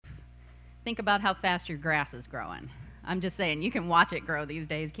Think about how fast your grass is growing. I'm just saying, you can watch it grow these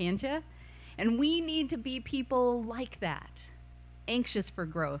days, can't you? And we need to be people like that, anxious for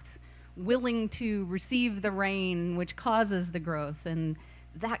growth, willing to receive the rain which causes the growth, and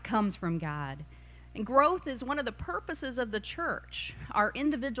that comes from God. And growth is one of the purposes of the church, our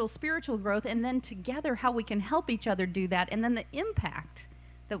individual spiritual growth, and then together how we can help each other do that, and then the impact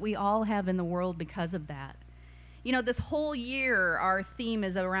that we all have in the world because of that. You know, this whole year, our theme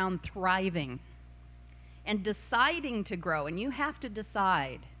is around thriving and deciding to grow, and you have to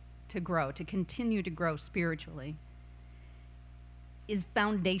decide to grow, to continue to grow spiritually, is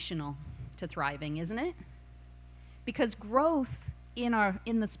foundational to thriving, isn't it? Because growth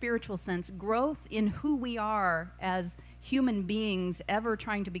in the spiritual sense, growth in who we are as human beings ever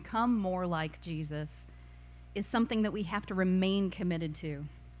trying to become more like Jesus, is something that we have to remain committed to.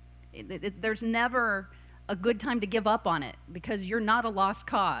 There's never a good time to give up on it, because you're not a lost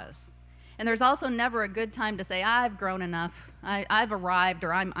cause. And there's also never a good time to say, I've grown enough, I've arrived,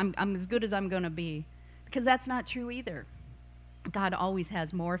 or I'm as good as I'm going to be, because that's not true either. God always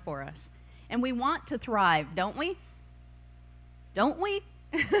has more for us. And we want to thrive, don't we? Don't we?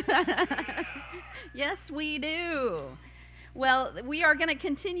 Yes, we do. Well, we are going to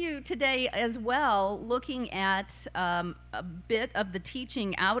continue today as well, looking at a bit of the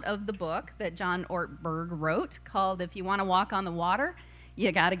teaching out of the book that John Ortberg wrote, called If You Want to Walk on the Water,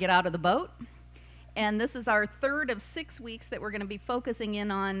 You Got to Get Out of the Boat. And this is our third of 6 weeks that we're going to be focusing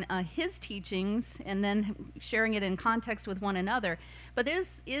in on his teachings and then sharing it in context with one another. But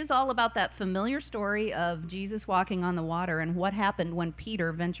this is all about that familiar story of Jesus walking on the water and what happened when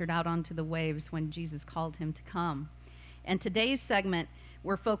Peter ventured out onto the waves when Jesus called him to come. And today's segment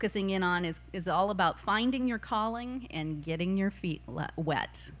we're focusing in on is all about finding your calling and getting your feet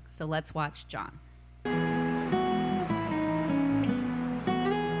wet. So let's watch John.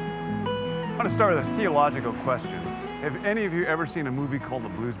 I want to start with a theological question. Have any of you ever seen a movie called The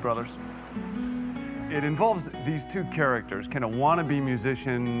Blues Brothers? It involves these two characters, kind of wannabe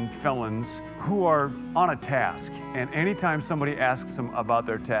musician felons who are on a task. And anytime somebody asks them about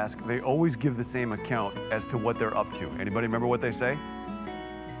their task, they always give the same account as to what they're up to. Anybody remember what they say?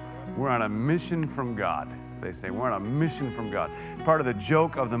 We're on a mission from God. They say, we're on a mission from God. Part of the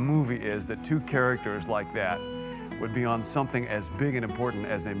joke of the movie is that two characters like that would be on something as big and important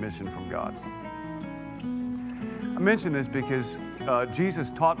as a mission from God. I mention this because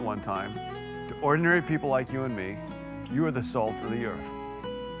Jesus taught one time to ordinary people like you and me, you are the salt of the earth.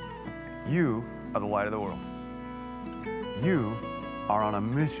 You are the light of the world. You are on a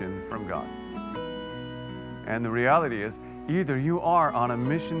mission from God. And the reality is, either you are on a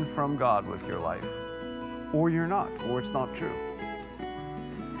mission from God with your life, or you're not, or it's not true.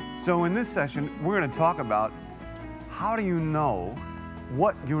 So in this session, we're going to talk about how do you know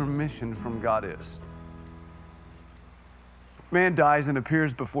what your mission from God is? Man dies and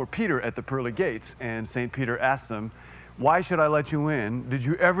appears before Peter at the pearly gates, and St. Peter asks him, why should I let you in? Did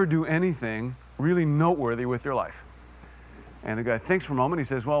you ever do anything really noteworthy with your life? And the guy thinks for a moment. He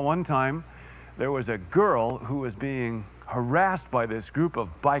says, well, one time there was a girl who was being harassed by this group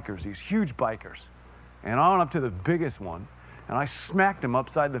of bikers, these huge bikers. And I went up to the biggest one, and I smacked him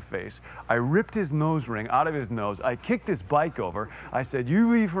upside the face. I ripped his nose ring out of his nose. I kicked his bike over. I said,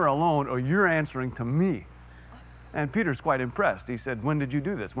 you leave her alone or you're answering to me. And Peter's quite impressed. He said, when did you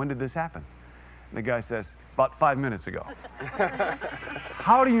do this? When did this happen? And the guy says, about 5 minutes ago.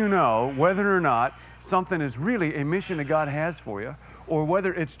 How do you know whether or not something is really a mission that God has for you, or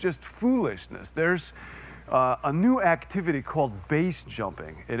whether it's just foolishness? There's a new activity called base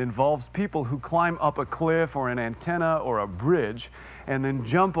jumping. It involves people who climb up a cliff or an antenna or a bridge and then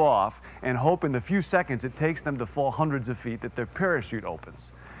jump off and hope in the few seconds it takes them to fall hundreds of feet that their parachute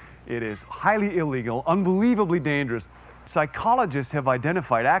opens. It is highly illegal, unbelievably dangerous. Psychologists have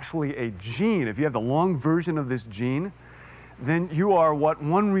identified actually a gene. If you have the long version of this gene, then you are what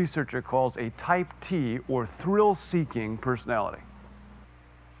one researcher calls a type T, or thrill-seeking personality.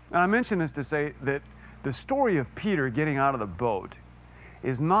 And I mention this to say that the story of Peter getting out of the boat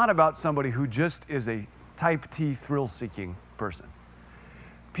is not about somebody who just is a type T thrill-seeking person.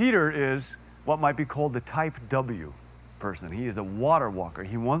 Peter is what might be called the type W person. He is a water walker.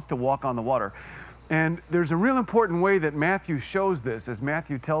 He wants to walk on the water. And there's a real important way that Matthew shows this as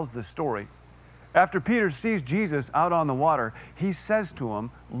Matthew tells the story. After Peter sees Jesus out on the water, he says to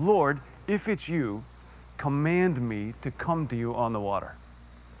him, Lord, if it's you, command me to come to you on the water.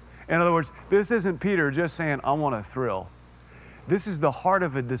 In other words, this isn't Peter just saying, I want a thrill. This is the heart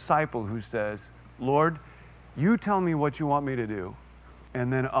of a disciple who says, Lord, you tell me what you want me to do,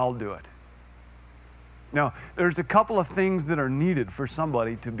 and then I'll do it. Now, there's a couple of things that are needed for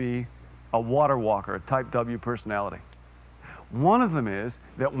somebody to be a water walker, a type W personality. One of them is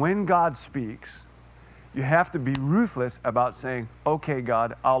that when God speaks, you have to be ruthless about saying, okay,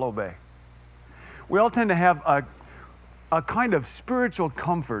 God, I'll obey. We all tend to have a kind of spiritual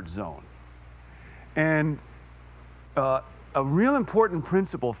comfort zone. And a real important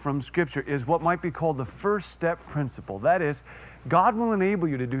principle from Scripture is what might be called the first step principle. That is, God will enable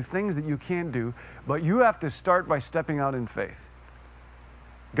you to do things that you can't do, but you have to start by stepping out in faith.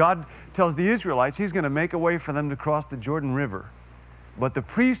 God tells the Israelites He's going to make a way for them to cross the Jordan River. But the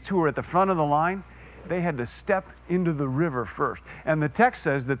priests who were at the front of the line, they had to step into the river first. And the text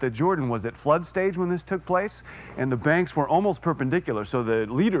says that the Jordan was at flood stage when this took place, and the banks were almost perpendicular. So the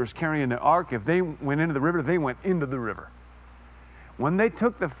leaders carrying the ark, if they went into the river, they went into the river. When they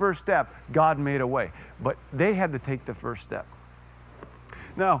took the first step, God made a way. But they had to take the first step.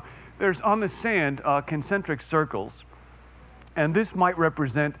 Now, there's on the sand concentric circles, and this might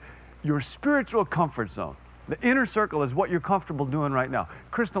represent your spiritual comfort zone. The inner circle is what you're comfortable doing right now.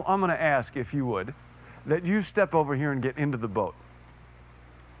 Crystal, I'm going to ask, if you would, that you step over here and get into the boat.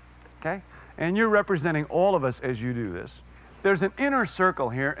 Okay? And you're representing all of us as you do this. There's an inner circle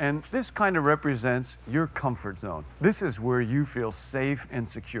here, and this kind of represents your comfort zone. This is where you feel safe and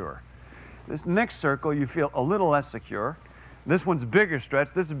secure. This next circle, you feel a little less secure. This one's a bigger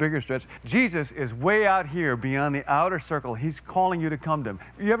stretch. This is a bigger stretch. Jesus is way out here beyond the outer circle. He's calling you to come to Him.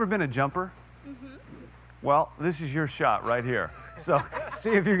 You ever been a jumper? Mm-hmm. Well, this is your shot right here. So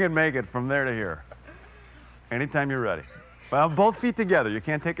see if you can make it from there to here. Anytime you're ready. Well, both feet together. You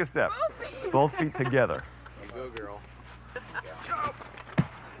can't take a step. Both feet together. Go, girl.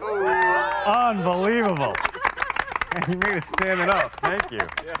 Unbelievable. And you made it standing up. Thank you.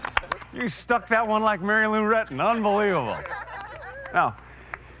 You stuck that one like Mary Lou Retton. Unbelievable. Now,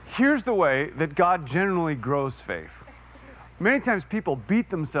 here's the way that God generally grows faith. Many times people beat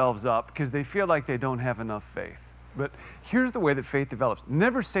themselves up because they feel like they don't have enough faith. But here's the way that faith develops.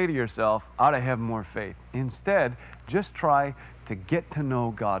 Never say to yourself, ought to have more faith. Instead, just try to get to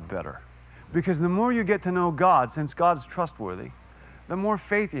know God better. Because the more you get to know God, since God's trustworthy, the more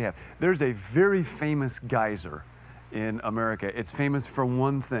faith you have. There's a very famous geyser in America. It's famous for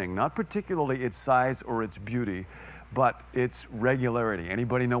one thing, not particularly its size or its beauty, but its regularity.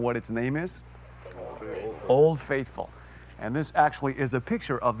 Anybody know what its name is? Old Faithful. And this actually is a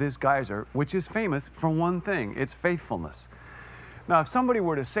picture of this geyser, which is famous for one thing, its faithfulness. Now, if somebody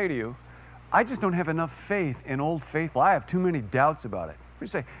were to say to you, I just don't have enough faith in Old Faithful, I have too many doubts about it, you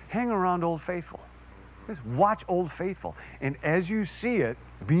say, hang around Old Faithful. Just watch Old Faithful. And as you see it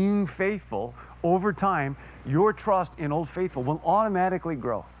being faithful over time, your trust in Old Faithful will automatically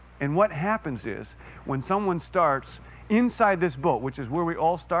grow. And what happens is, when someone starts inside this boat, which is where we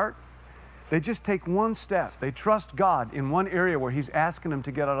all start, they just take one step. They trust God in one area where He's asking them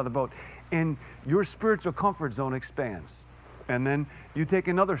to get out of the boat. And your spiritual comfort zone expands. And then you take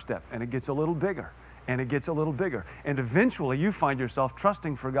another step, and it gets a little bigger, and it gets a little bigger. And eventually you find yourself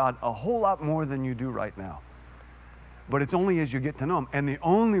trusting for God a whole lot more than you do right now. But it's only as you get to know Him. And the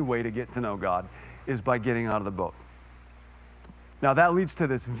only way to get to know God is by getting out of the boat. Now that leads to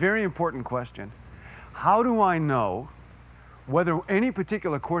this very important question. How do I know whether any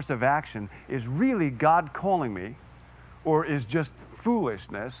particular course of action is really God calling me, or is just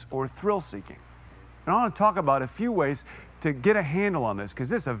foolishness or thrill-seeking? And I want to talk about a few ways to get a handle on this, because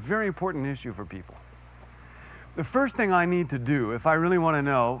this is a very important issue for people. The first thing I need to do, if I really want to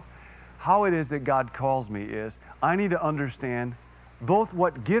know how it is that God calls me, is I need to understand both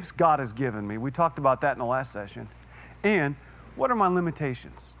what gifts God has given me, we talked about that in the last session, and what are my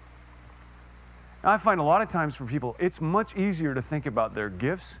limitations? Now, I find a lot of times for people, it's much easier to think about their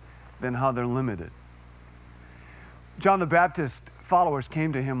gifts than how they're limited. John the Baptist followers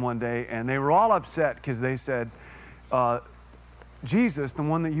came to him one day, and they were all upset because they said, Jesus, the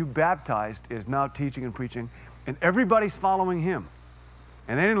one that you baptized, is now teaching and preaching, and everybody's following him.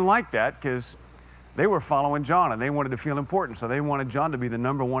 And they didn't like that because they were following John, and they wanted to feel important, so they wanted John to be the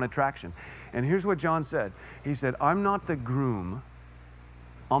number one attraction. And here's what John said. He said, I'm not the groom,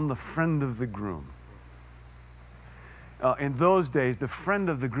 I'm the friend of the groom. In those days, the friend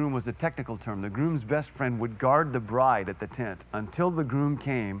of the groom was a technical term. The groom's best friend would guard the bride at the tent until the groom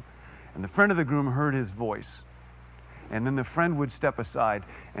came, and the friend of the groom heard his voice. And then the friend would step aside,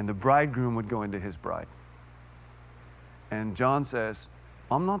 and the bridegroom would go into his bride. And John says,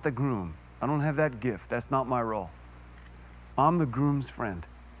 I'm not the groom. I don't have that gift. That's not my role. I'm the groom's friend.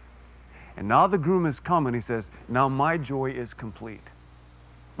 And now the groom has come, and he says, now my joy is complete.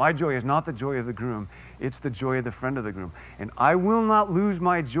 My joy is not the joy of the groom. It's the joy of the friend of the groom. And I will not lose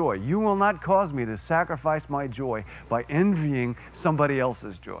my joy. You will not cause me to sacrifice my joy by envying somebody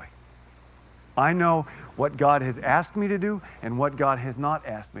else's joy. I know what God has asked me to do and what God has not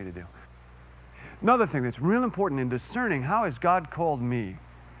asked me to do. Another thing that's real important in discerning how has God called me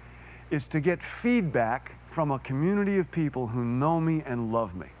is to get feedback from a community of people who know me and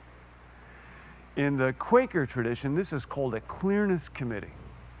love me. In the Quaker tradition, this is called a clearness committee.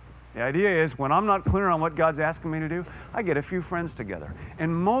 The idea is when I'm not clear on what God's asking me to do, I get a few friends together.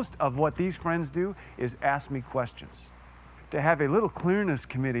 And most of what these friends do is ask me questions. To have a little clearness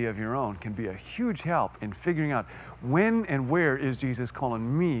committee of your own can be a huge help in figuring out when and where is Jesus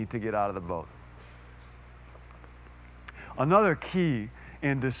calling me to get out of the boat. Another key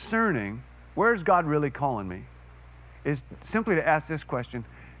in discerning where's God really calling me is simply to ask this question: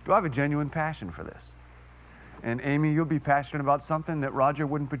 do I have a genuine passion for this? And Amy, you'll be passionate about something that Roger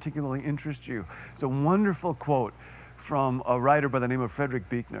wouldn't particularly interest you. It's a wonderful quote from a writer by the name of Frederick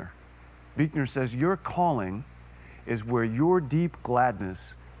Buechner. Buechner says, "Your calling is where your deep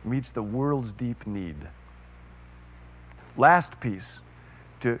gladness meets the world's deep need." Last piece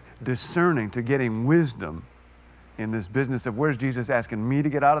to discerning, to getting wisdom in this business of where's Jesus asking me to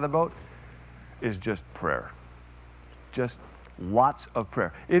get out of the boat is just prayer. Just lots of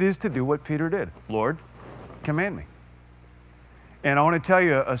prayer. It is to do what Peter did. Lord, command me. And I want to tell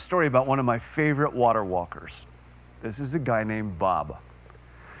you a story about one of my favorite water walkers. This is a guy named Bob.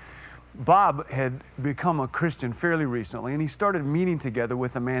 Bob had become a Christian fairly recently, and he started meeting together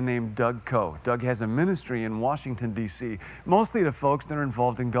with a man named Doug Coe. Doug has a ministry in Washington, D.C., mostly to folks that are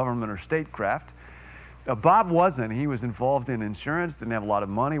involved in government or statecraft. Bob wasn't. He was involved in insurance, didn't have a lot of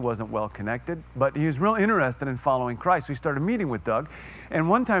money, wasn't well connected, but he was real interested in following Christ. So he started meeting with Doug. And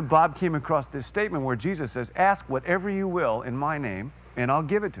one time Bob came across this statement where Jesus says, "Ask whatever you will in my name, and I'll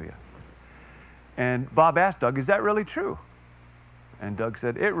give it to you." And Bob asked Doug, "Is that really true?" And Doug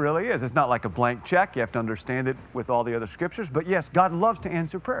said, "It really is. It's not like a blank check. You have to understand it with all the other scriptures. But yes, God loves to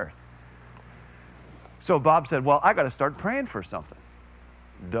answer prayer." So Bob said, "Well, I got to start praying for something."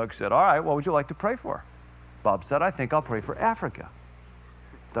 Doug said, "All right, what would you like to pray for?" Bob said, "I think I'll pray for Africa."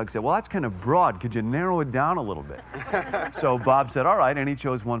 Doug said, "Well, that's kind of broad. Could you narrow it down a little bit?" So Bob said, "All right," and he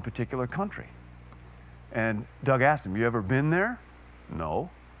chose one particular country. And Doug asked him, "You ever been there?" "No."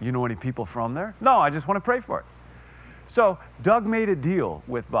 "You know any people from there?" "No, I just want to pray for it." So Doug made a deal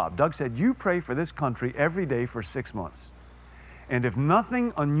with Bob. Doug said, "You pray for this country every day for 6 months. And if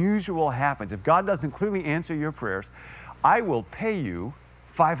nothing unusual happens, if God doesn't clearly answer your prayers, I will pay you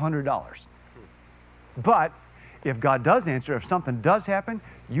 $500. But if God does answer, if something does happen,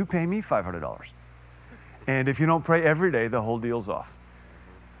 you pay me $500. And if you don't pray every day, the whole deal's off."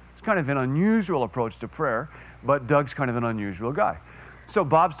 It's kind of an unusual approach to prayer, but Doug's kind of an unusual guy. So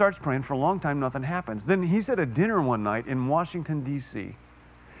Bob starts praying for a long time, nothing happens. Then he's at a dinner one night in Washington, D.C.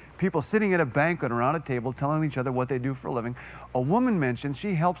 People sitting at a banquet around a table telling each other what they do for a living. A woman mentions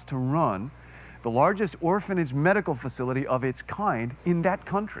she helps to run the largest orphanage medical facility of its kind in that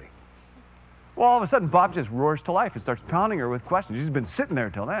country. Well, all of a sudden, Bob just roars to life and starts pounding her with questions. She's been sitting there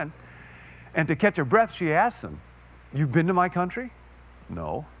till then. And to catch her breath, she asks him, "You've been to my country?"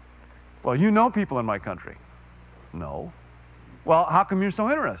 "No." "Well, you know people in my country?" "No." "Well, how come you're so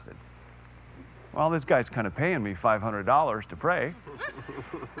interested?" "Well, this guy's kind of paying me $500 to pray."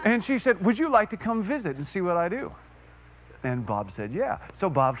 And she said, "Would you like to come visit and see what I do?" And Bob said, "Yeah." So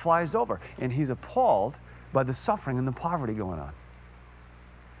Bob flies over, and he's appalled by the suffering and the poverty going on.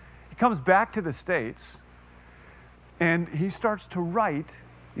 He comes back to the States, and he starts to write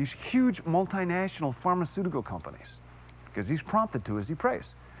these huge multinational pharmaceutical companies, because he's prompted to as he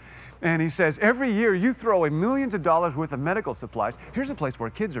prays. And he says, "Every year you throw away millions of dollars worth of medical supplies. Here's a place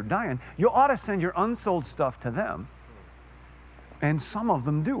where kids are dying. You ought to send your unsold stuff to them." And some of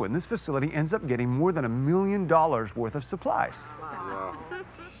them do. And this facility ends up getting more than $1 million worth of supplies. Wow.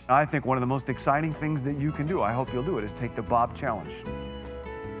 I think one of the most exciting things that you can do, I hope you'll do it, is take the Bob challenge.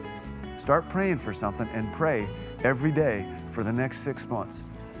 Start praying for something and pray every day for the next 6 months.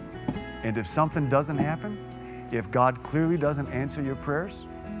 And if something doesn't happen, if God clearly doesn't answer your prayers,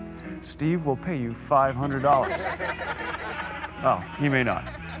 Steve will pay you $500. Oh, he may not.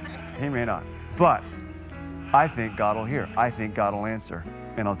 He may not. But I think God will hear. I think God will answer.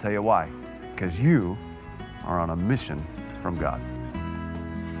 And I'll tell you why. Because you are on a mission from God.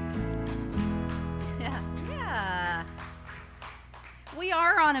 Yeah. We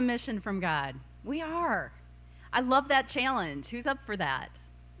are on a mission from God. We are. I love that challenge. Who's up for that?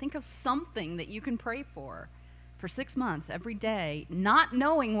 Think of something that you can pray for 6 months, every day, not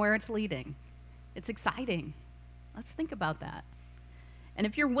knowing where it's leading. It's exciting. Let's think about that. And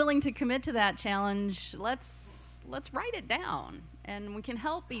if you're willing to commit to that challenge, let's write it down. And we can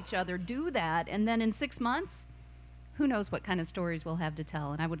help each other do that. And then in 6 months, who knows what kind of stories we'll have to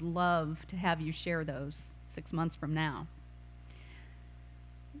tell, and I would love to have you share those 6 months from now.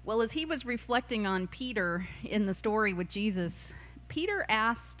 Well, as he was reflecting on Peter in the story with Jesus, Peter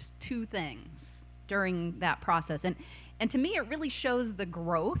asked two things during that process. And to me, it really shows the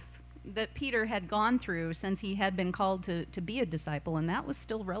growth that Peter had gone through since he had been called to be a disciple, and that was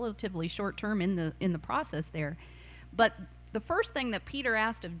still relatively short term in the process there. But the first thing that Peter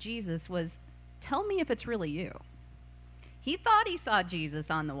asked of Jesus was, tell me if it's really you. He thought he saw Jesus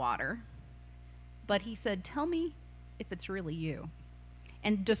on the water, but he said, tell me if it's really you.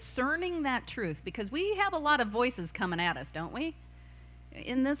 And discerning that truth, because we have a lot of voices coming at us, don't we?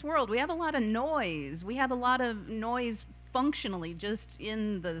 In this world, we have a lot of noise. We have a lot of noise functionally just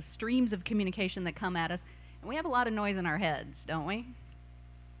in the streams of communication that come at us. And we have a lot of noise in our heads, don't we?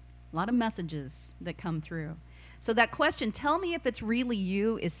 A lot of messages that come through. So that question, tell me if it's really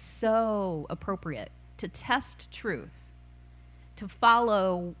you, is so appropriate to test truth, to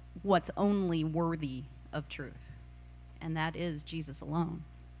follow what's only worthy of truth. And that is Jesus alone.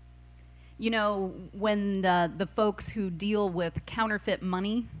 You know, when the folks who deal with counterfeit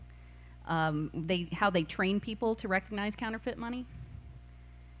money, how they train people to recognize counterfeit money,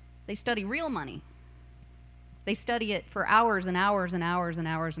 they study real money. They study it for hours and hours and hours and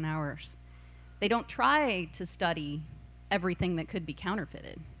hours and hours. They don't try to study everything that could be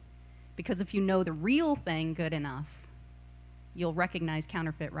counterfeited, because if you know the real thing good enough, you'll recognize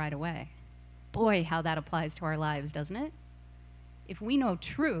counterfeit right away. Boy, how that applies to our lives, doesn't it? If we know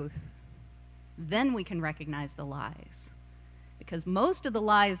truth, then we can recognize the lies. Because most of the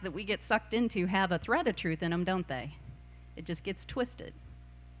lies that we get sucked into have a thread of truth in them, don't they? It just gets twisted.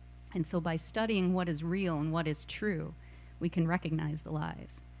 And so by studying what is real and what is true, we can recognize the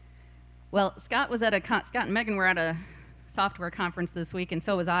lies. Well, Scott and Megan were at a software conference this week, and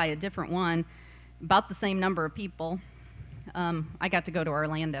so was I, a different one, about the same number of people. I got to go to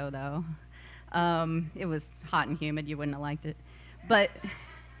Orlando, though. It was hot and humid. You wouldn't have liked it. But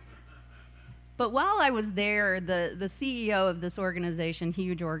while I was there, the CEO of this organization,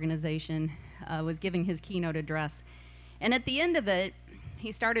 huge organization, was giving his keynote address. And at the end of it,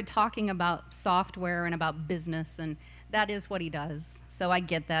 he started talking about software and about business, and that is what he does. So I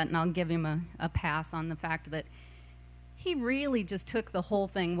get that, and I'll give him a pass on the fact that he really just took the whole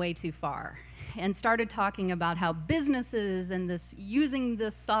thing way too far and started talking about how businesses and using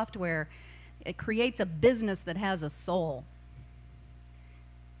this software, it creates a business that has a soul.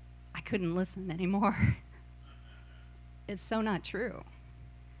 I couldn't listen anymore. It's so not true.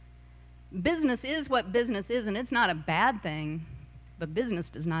 Business is what business is, and it's not a bad thing, but business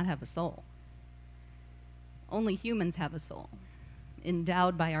does not have a soul. Only humans have a soul,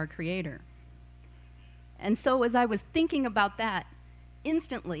 endowed by our Creator. And so as I was thinking about that,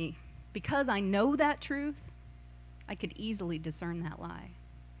 instantly, because I know that truth, I could easily discern that lie.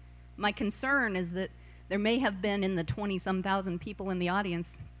 My concern is that there may have been in the 20-some thousand people in the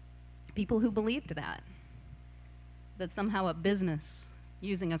audience, people who believed that somehow a business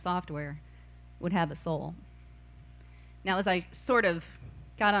using a software would have a soul. Now, as I sort of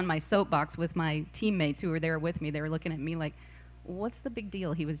got on my soapbox with my teammates who were there with me, they were looking at me like, what's the big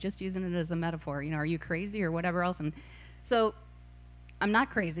deal? He was just using it as a metaphor. Are you crazy or whatever else? And so I'm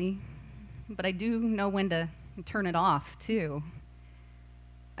not crazy, but I do know when to turn it off, too.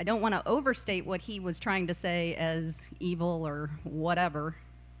 I don't want to overstate what he was trying to say as evil or whatever,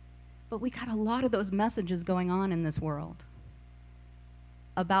 but we got a lot of those messages going on in this world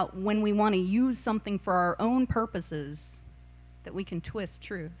about when we want to use something for our own purposes, that we can twist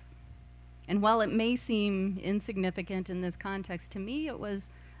truth. And while it may seem insignificant in this context, to me it was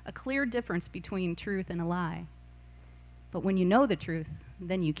a clear difference between truth and a lie. But when you know the truth,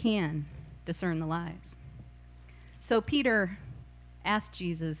 then you can discern the lies. So Peter asked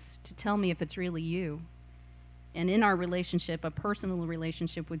Jesus to tell me if it's really you. And in our relationship, a personal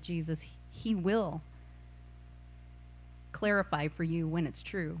relationship with Jesus, he will clarify for you when it's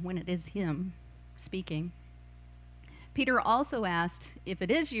true, when it is him speaking. Peter also asked, if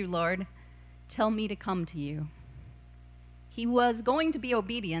it is you, Lord, tell me to come to you. He was going to be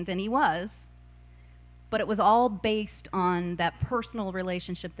obedient, and he was, but it was all based on that personal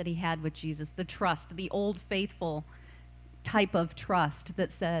relationship that he had with Jesus, the trust, the old faithful type of trust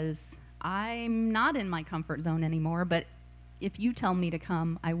that says, I'm not in my comfort zone anymore, but if you tell me to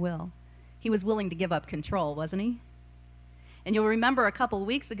come, I will. He was willing to give up control, wasn't he? And you'll remember a couple of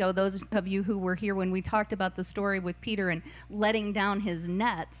weeks ago, those of you who were here when we talked about the story with Peter and letting down his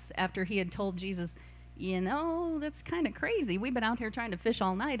nets after he had told Jesus, that's kind of crazy. We've been out here trying to fish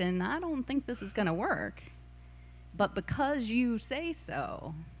all night, and I don't think this is going to work. But because you say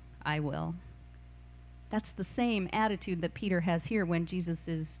so, I will. That's the same attitude that Peter has here when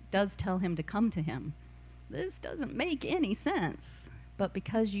Jesus does tell him to come to him. This doesn't make any sense, but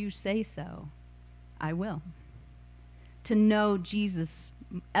because you say so, I will. To know Jesus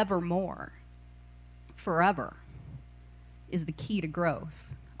evermore, forever, is the key to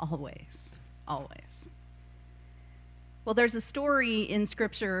growth, always, always. Well, there's a story in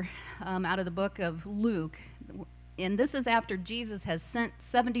Scripture out of the book of Luke, and this is after Jesus has sent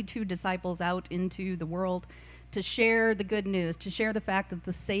 72 disciples out into the world to share the good news, to share the fact that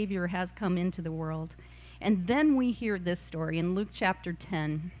the Savior has come into the world. And then we hear this story in Luke chapter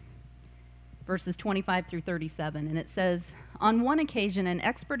 10, verses 25 through 37, and it says, "On one occasion, an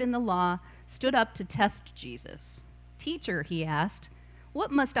expert in the law stood up to test Jesus. 'Teacher,' he asked,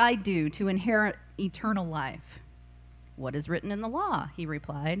 'what must I do to inherit eternal life?' 'What is written in the law?' he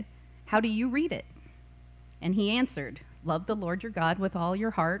replied. 'How do you read it?' And he answered, 'Love the Lord your God with all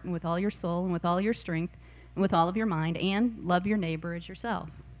your heart and with all your soul and with all your strength and with all of your mind, and love your neighbor as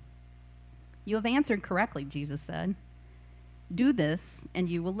yourself.' 'You have answered correctly,' Jesus said. 'Do this and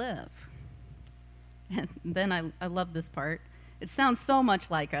you will live.'" And then I love this part. It sounds so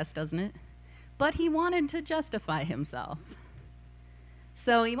much like us, doesn't it? But he wanted to justify himself.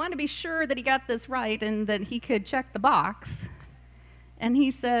 So he wanted to be sure that he got this right and that he could check the box. And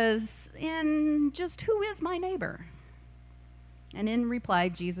he says, "And just who is my neighbor?" And in reply,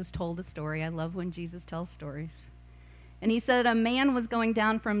 Jesus told a story. I love when Jesus tells stories. And he said, "A man was going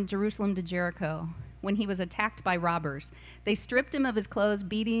down from Jerusalem to Jericho when he was attacked by robbers. They stripped him of his clothes,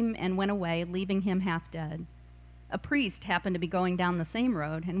 beat him, and went away, leaving him half dead. A priest happened to be going down the same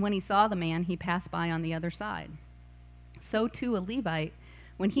road, and when he saw the man, he passed by on the other side. So too a Levite,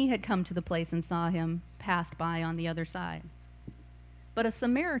 when he had come to the place and saw him, passed by on the other side. But a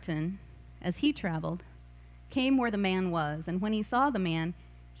Samaritan, as he traveled, came where the man was, and when he saw the man,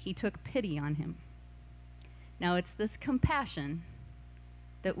 he took pity on him." Now it's this compassion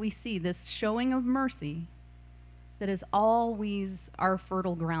that we see, this showing of mercy, that is always our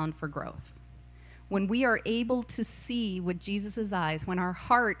fertile ground for growth. When we are able to see with Jesus' eyes, when our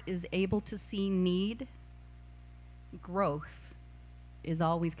heart is able to see need, growth is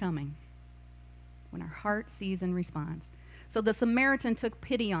always coming. When our heart sees and responds. So the Samaritan took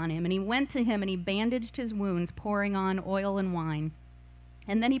pity on him, and he went to him and he bandaged his wounds, pouring on oil and wine.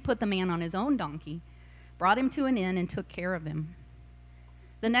 And then he put the man on his own donkey, brought him to an inn, and took care of him.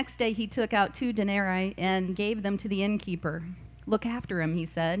 The next day he took out 2 denarii and gave them to the innkeeper. "Look after him," he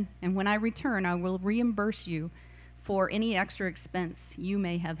said, "and when I return, I will reimburse you for any extra expense you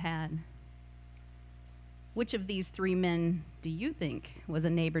may have had." Which of these 3 men do you think was a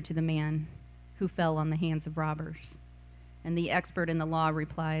neighbor to the man who fell on the hands of robbers? And the expert in the law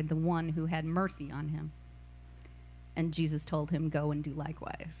replied, "The one who had mercy on him." And Jesus told him, "Go and do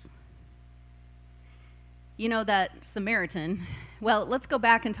likewise." You know that Samaritan, well, let's go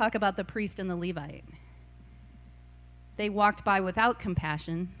back and talk about the priest and the Levite. They walked by without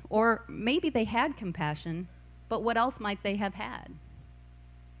compassion, or maybe they had compassion, but what else might they have had?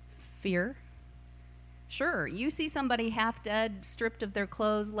 Fear? Sure, you see somebody half dead, stripped of their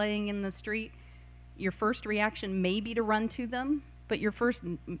clothes, laying in the street, your first reaction may be to run to them, but your first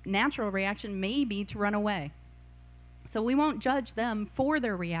natural reaction may be to run away. So we won't judge them for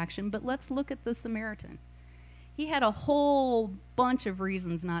their reaction, but let's look at the Samaritan. He had a whole bunch of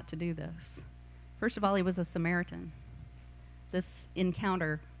reasons not to do this. First of all, he was a Samaritan. This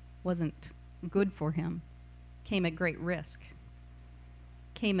encounter wasn't good for him, came at great risk,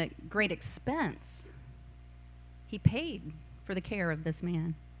 came at great expense. He paid for the care of this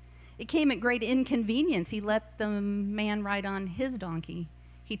man. It came at great inconvenience. He let the man ride on his donkey.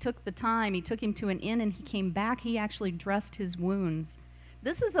 He took the time, he took him to an inn, and he came back. He actually dressed his wounds.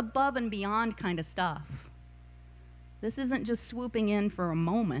 This is above and beyond kind of stuff. This isn't just swooping in for a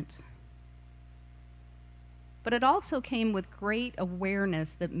moment. But it also came with great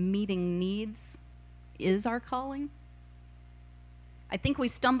awareness that meeting needs is our calling. I think we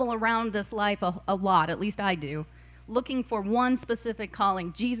stumble around this life a lot, at least I do, looking for one specific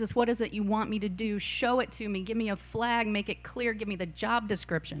calling. Jesus, what is it you want me to do? Show it to me. Give me a flag. Make it clear. Give me the job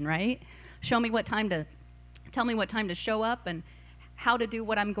description, right? Tell me what time to show up and how to do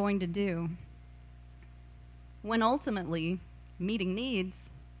what I'm going to do. When ultimately, meeting needs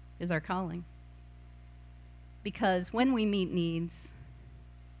is our calling. Because when we meet needs,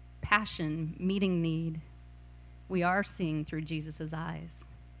 passion, meeting need, we are seeing through Jesus' eyes.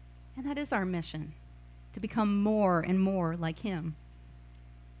 And that is our mission, to become more and more like him.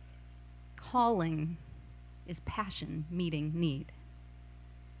 Calling is passion meeting need.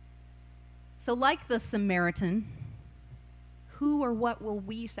 So like the Samaritan, who or what will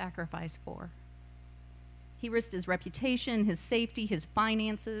we sacrifice for? He risked his reputation, his safety, his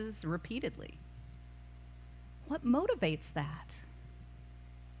finances repeatedly. What motivates that?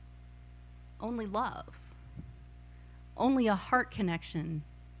 Only love. Only a heart connection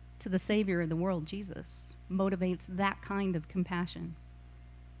to the Savior of the world, Jesus, motivates that kind of compassion.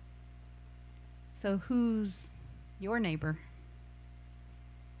 So who's your neighbor?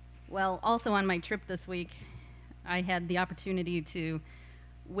 Well, also on my trip this week, I had the opportunity to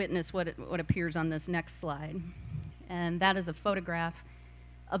witness what appears on this next slide. And that is a photograph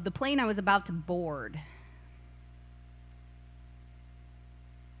of the plane I was about to board.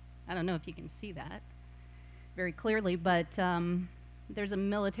 I don't know if you can see that very clearly, but there's a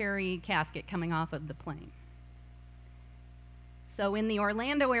military casket coming off of the plane. So in the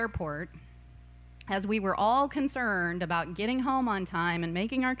Orlando airport, as we were all concerned about getting home on time and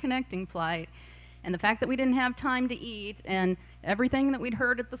making our connecting flight, and the fact that we didn't have time to eat, and everything that we'd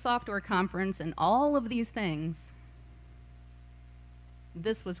heard at the software conference, and all of these things,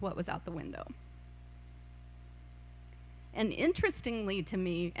 this was what was out the window. And interestingly to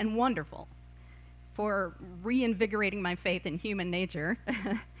me, and wonderful, for reinvigorating my faith in human nature,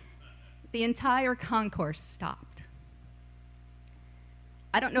 the entire concourse stopped.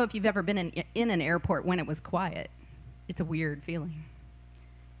 I don't know if you've ever been in an airport when it was quiet. It's a weird feeling.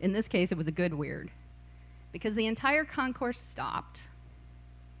 In this case, it was a good weird, because the entire concourse stopped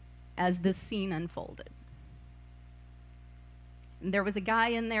as this scene unfolded. And there was a guy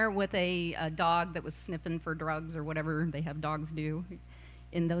in there with a dog that was sniffing for drugs or whatever they have dogs do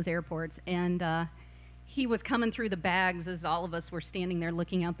in those airports, and he was coming through the bags as all of us were standing there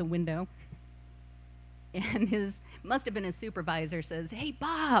looking out the window. And must have been his supervisor says, "Hey,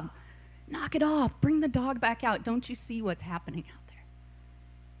 Bob, knock it off. Bring the dog back out. Don't you see what's happening out there?"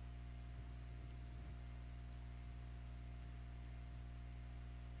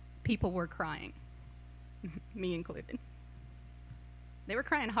 People were crying, me included. They were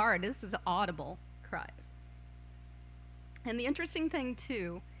crying hard. This is audible cries. And the interesting thing,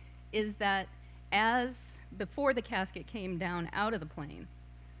 too, is that before the casket came down out of the plane,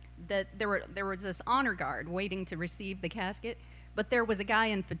 that there was this honor guard waiting to receive the casket, but there was a guy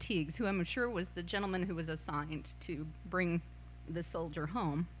in fatigues, who I'm sure was the gentleman who was assigned to bring the soldier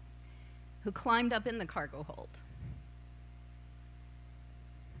home, who climbed up in the cargo hold.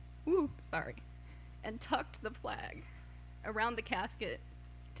 And tucked the flag around the casket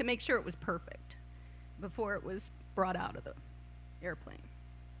to make sure it was perfect before it was brought out of the airplane.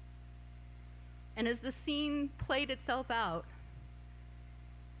 And as the scene played itself out,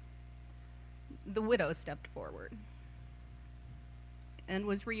 the widow stepped forward and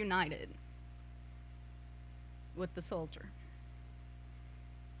was reunited with the soldier.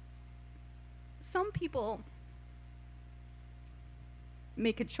 Some people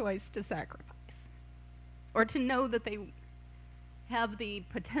make a choice to sacrifice, or to know that they have the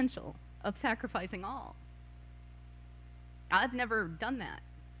potential of sacrificing all. I've never done that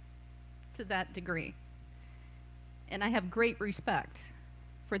to that degree, and I have great respect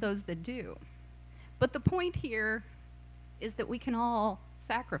for those that do. But the point here is that we can all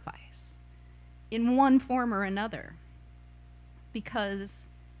sacrifice in one form or another, because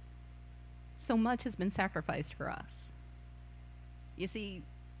so much has been sacrificed for us. You see,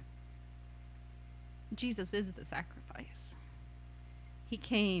 Jesus is the sacrifice. He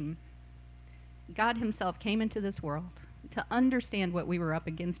came, God himself came into this world to understand what we were up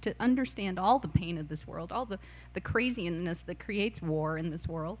against, to understand all the pain of this world, all the craziness that creates war in this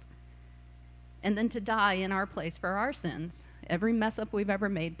world, and then to die in our place for our sins, every mess up we've ever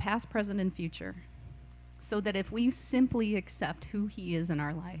made, past, present, and future, so that if we simply accept who he is in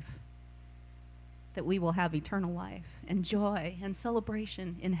our life, that we will have eternal life and joy and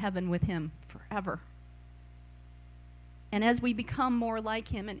celebration in heaven with him forever. And as we become more like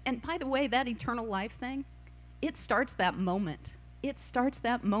him, and by the way, that eternal life thing, it starts that moment. It starts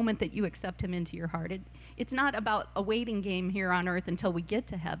that moment that you accept him into your heart. It's not about a waiting game here on earth until we get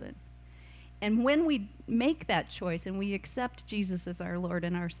to heaven. And when we make that choice and we accept Jesus as our Lord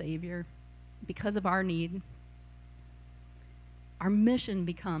and our Savior because of our need, our mission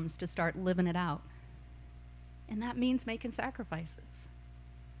becomes to start living it out. And that means making sacrifices.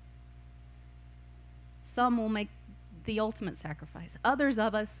 Some will make the ultimate sacrifice. Others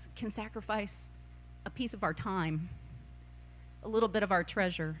of us can sacrifice a piece of our time, a little bit of our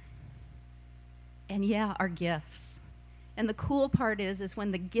treasure, and yeah, our gifts. And the cool part is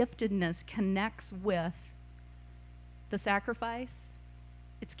when the giftedness connects with the sacrifice,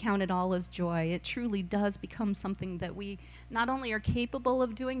 it's counted all as joy. It truly does become something that we not only are capable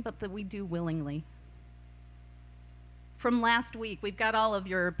of doing, but that we do willingly. from last week. We've got all of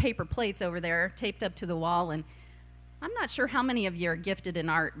your paper plates over there taped up to the wall, and I'm not sure how many of you are gifted in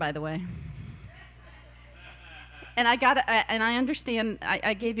art, by the way. And I understand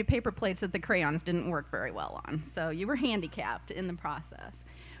I gave you paper plates that the crayons didn't work very well on, so you were handicapped in the process.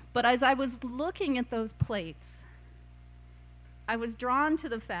 But as I was looking at those plates, I was drawn to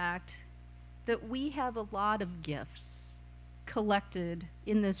the fact that we have a lot of gifts collected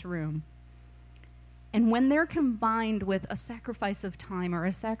in this room. And when they're combined with a sacrifice of time or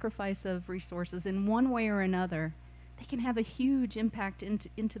a sacrifice of resources in one way or another, they can have a huge impact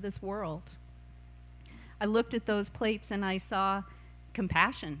into this world. I looked at those plates and I saw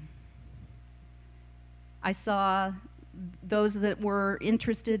compassion. I saw those that were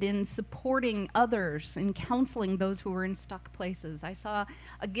interested in supporting others and counseling those who were in stuck places. I saw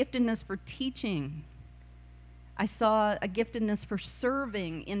a giftedness for teaching. I saw a giftedness for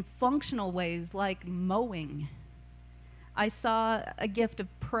serving in functional ways like mowing. I saw a gift of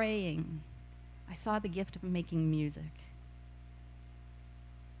praying. I saw the gift of making music.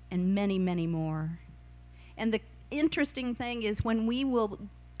 And many, many more. And the interesting thing is when we will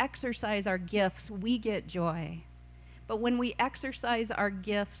exercise our gifts, we get joy. But when we exercise our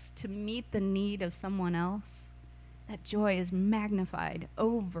gifts to meet the need of someone else, that joy is magnified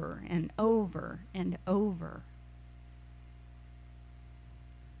over and over and over.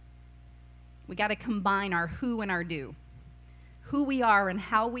 We got to combine our who and our do. Who we are and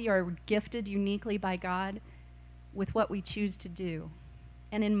how we are gifted uniquely by God with what we choose to do.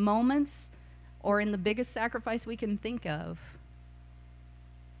 And in moments or in the biggest sacrifice we can think of,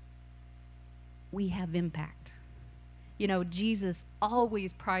 we have impact. You know, Jesus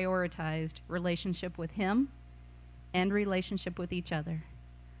always prioritized relationship with him and relationship with each other.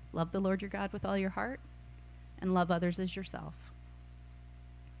 Love the Lord your God with all your heart and love others as yourself.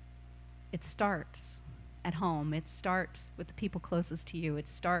 It starts at home. It starts with the people closest to you. It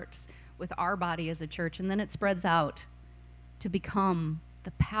starts with our body as a church, and then it spreads out to become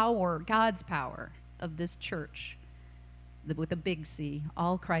the power, God's power of this church with a big C,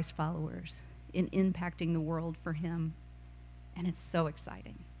 all Christ followers, in impacting the world for him. And it's so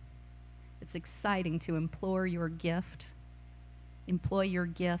exciting. It's exciting to employ your gift in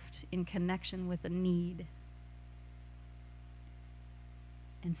connection with a need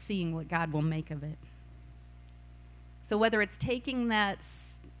and seeing what God will make of it. So whether it's taking that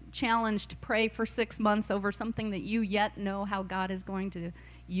challenge to pray for 6 months over something that you yet know how God is going to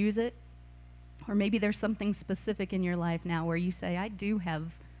use it, or maybe there's something specific in your life now where you say, I do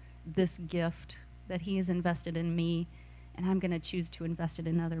have this gift that he has invested in me, and I'm going to choose to invest it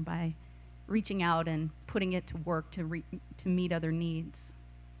in another by reaching out and putting it to work to meet other needs.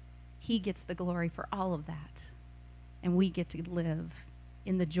 He gets the glory for all of that, and we get to live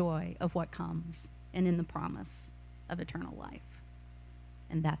in the joy of what comes and in the promise of eternal life.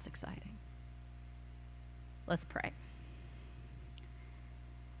 And that's exciting. Let's pray.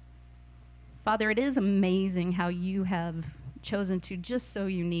 Father, it is amazing how you have chosen to just so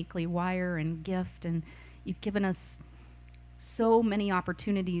uniquely wire and gift, and you've given us so many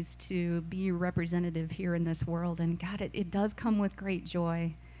opportunities to be representative here in this world. And God, it does come with great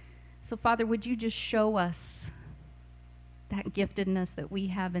joy. So Father, would you just show us that giftedness that we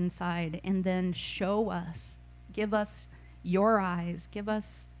have inside, and then show us, give us your eyes,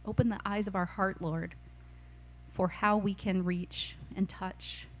 open the eyes of our heart, Lord, for how we can reach and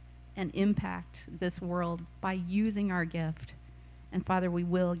touch and impact this world by using our gift. And Father, we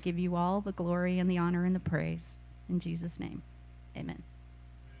will give you all the glory and the honor and the praise. In Jesus' name, amen.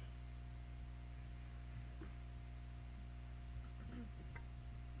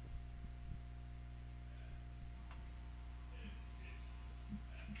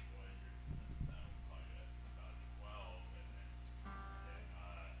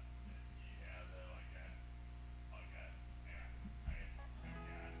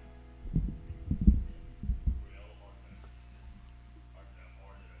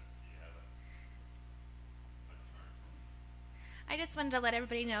 I just wanted to let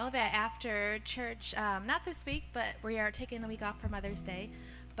everybody know that after church, not this week, but we are taking the week off for Mother's Day.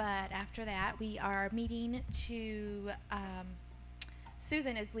 But after that, we are meeting to,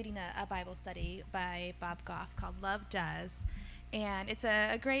 Susan is leading a Bible study by Bob Goff called Love Does. And it's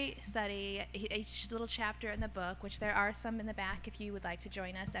a great study, each little chapter in the book, which there are some in the back if you would like to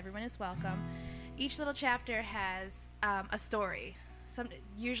join us. Everyone is welcome. Each little chapter has a story,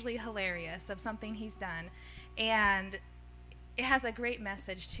 usually hilarious, of something he's done. And it has a great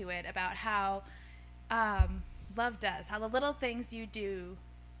message to it about how love does, how the little things you do,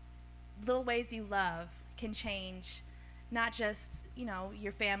 little ways you love can change not just,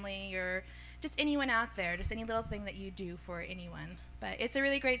 your family, your just anyone out there, just any little thing that you do for anyone. But it's a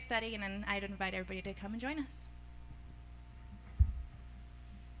really great study, and I'd invite everybody to come and join us.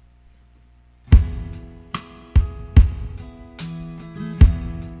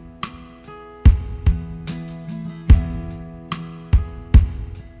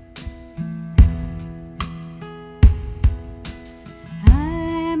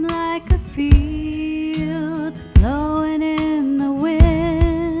 I'm like a field blowing in the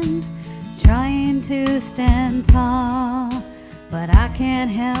wind, trying to stand tall, but I can't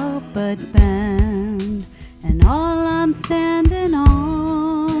help but bend. And all I'm standing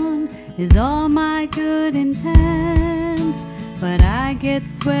on is all my good intent, but I get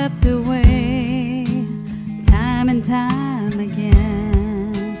swept away time and time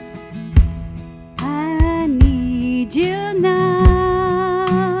again. I need you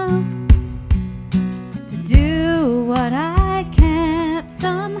now to do what I can't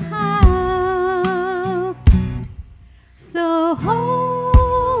somehow. So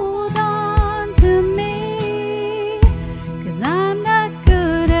hold on to me, 'cause I'm not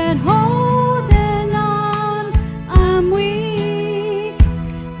good at holding on. I'm weak.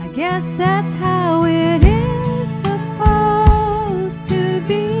 I guess that's how it is supposed to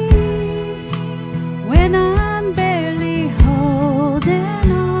be when I'm barely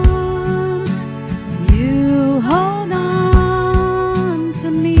holding on. You hold on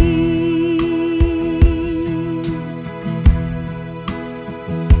to me.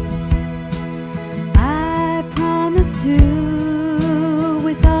 I promise to,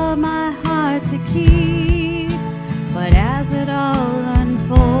 with all my heart to keep, but as it all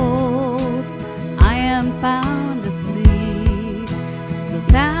unfolds, I am found asleep. So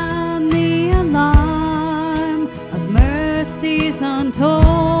sound the alarm of mercies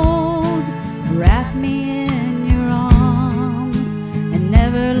untold. Wrap me in your arms and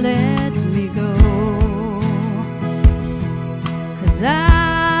never let me go. 'Cause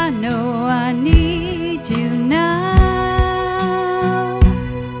I know I need you now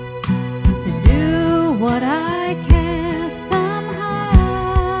to do what I can't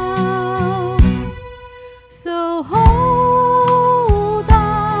somehow. So hold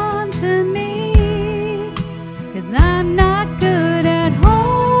on to me, 'cause I'm not good at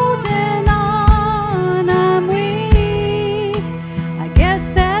holding on. I'm weak. I guess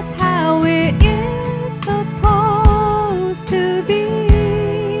that's how it is supposed to be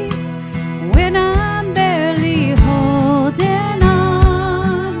when I'm barely holding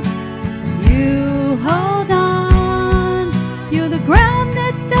on. You hold on. You're the ground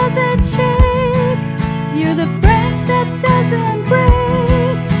that doesn't shake. You're the branch that doesn't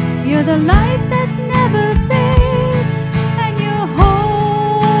break. You're the light that never fades. And you're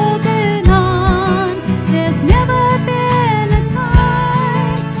holding on. There's never been a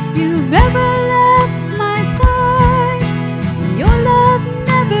time you've ever left my side. Your love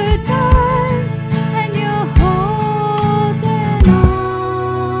never dies. And you're holding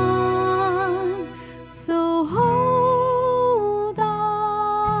on. So hold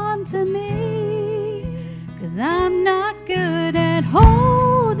on to me, 'cause I'm not good at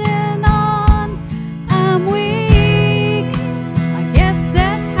holding on. I'm weak. I guess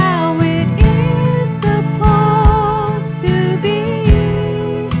that's how it is supposed to be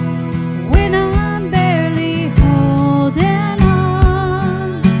when I'm barely holding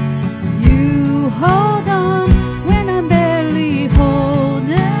on. You hold on when I'm barely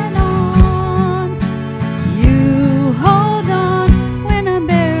holding on. You hold on when I'm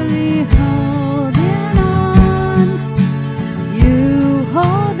barely holding on. You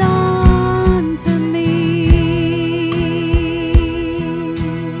hold on to me.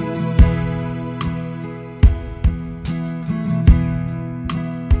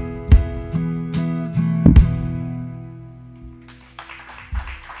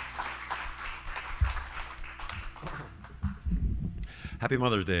 Happy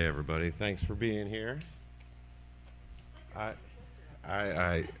Mother's Day, everybody. Thanks for being here. I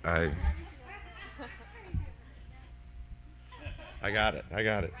got it.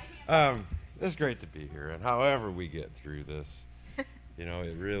 It's great to be here, and however we get through this,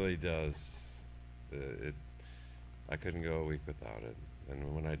 it really does. I couldn't go a week without it,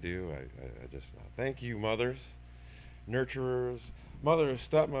 and when I do, I just thank you, mothers, nurturers, mothers,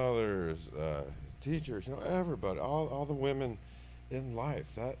 stepmothers, teachers, everybody, all the women in life.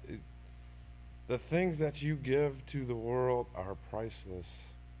 The things that you give to the world are priceless.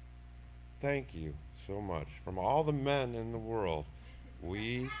 Thank you so much. From all the men in the world,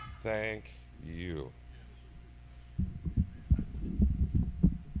 we thank you.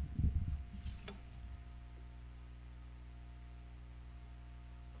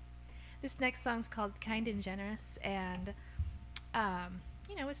 The this next song's called Kind and Generous, and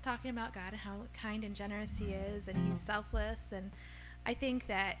it's talking about God and how kind and generous he is, and he's selfless. And I think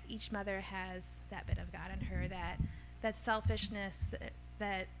that each mother has that bit of God in her, that selfishness,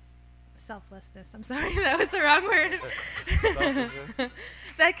 that selflessness. I'm sorry, that was the wrong word.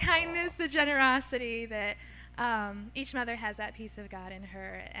 That kindness, the generosity, that each mother has that piece of God in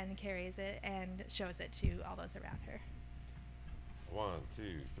her and carries it and shows it to all those around her. 1, 2,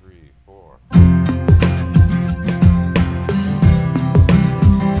 3, 4.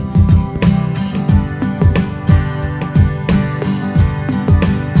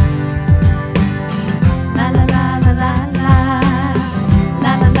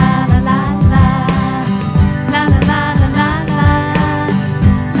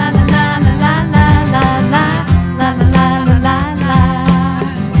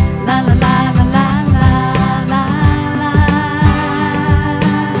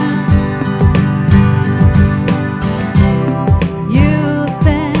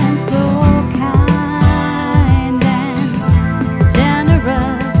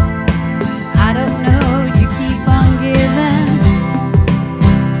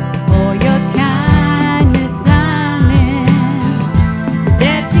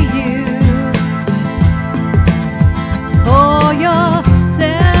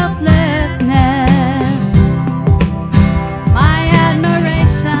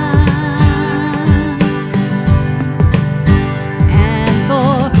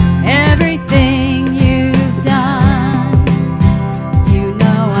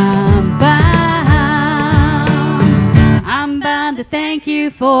 Thank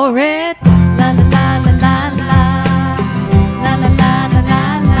you for it.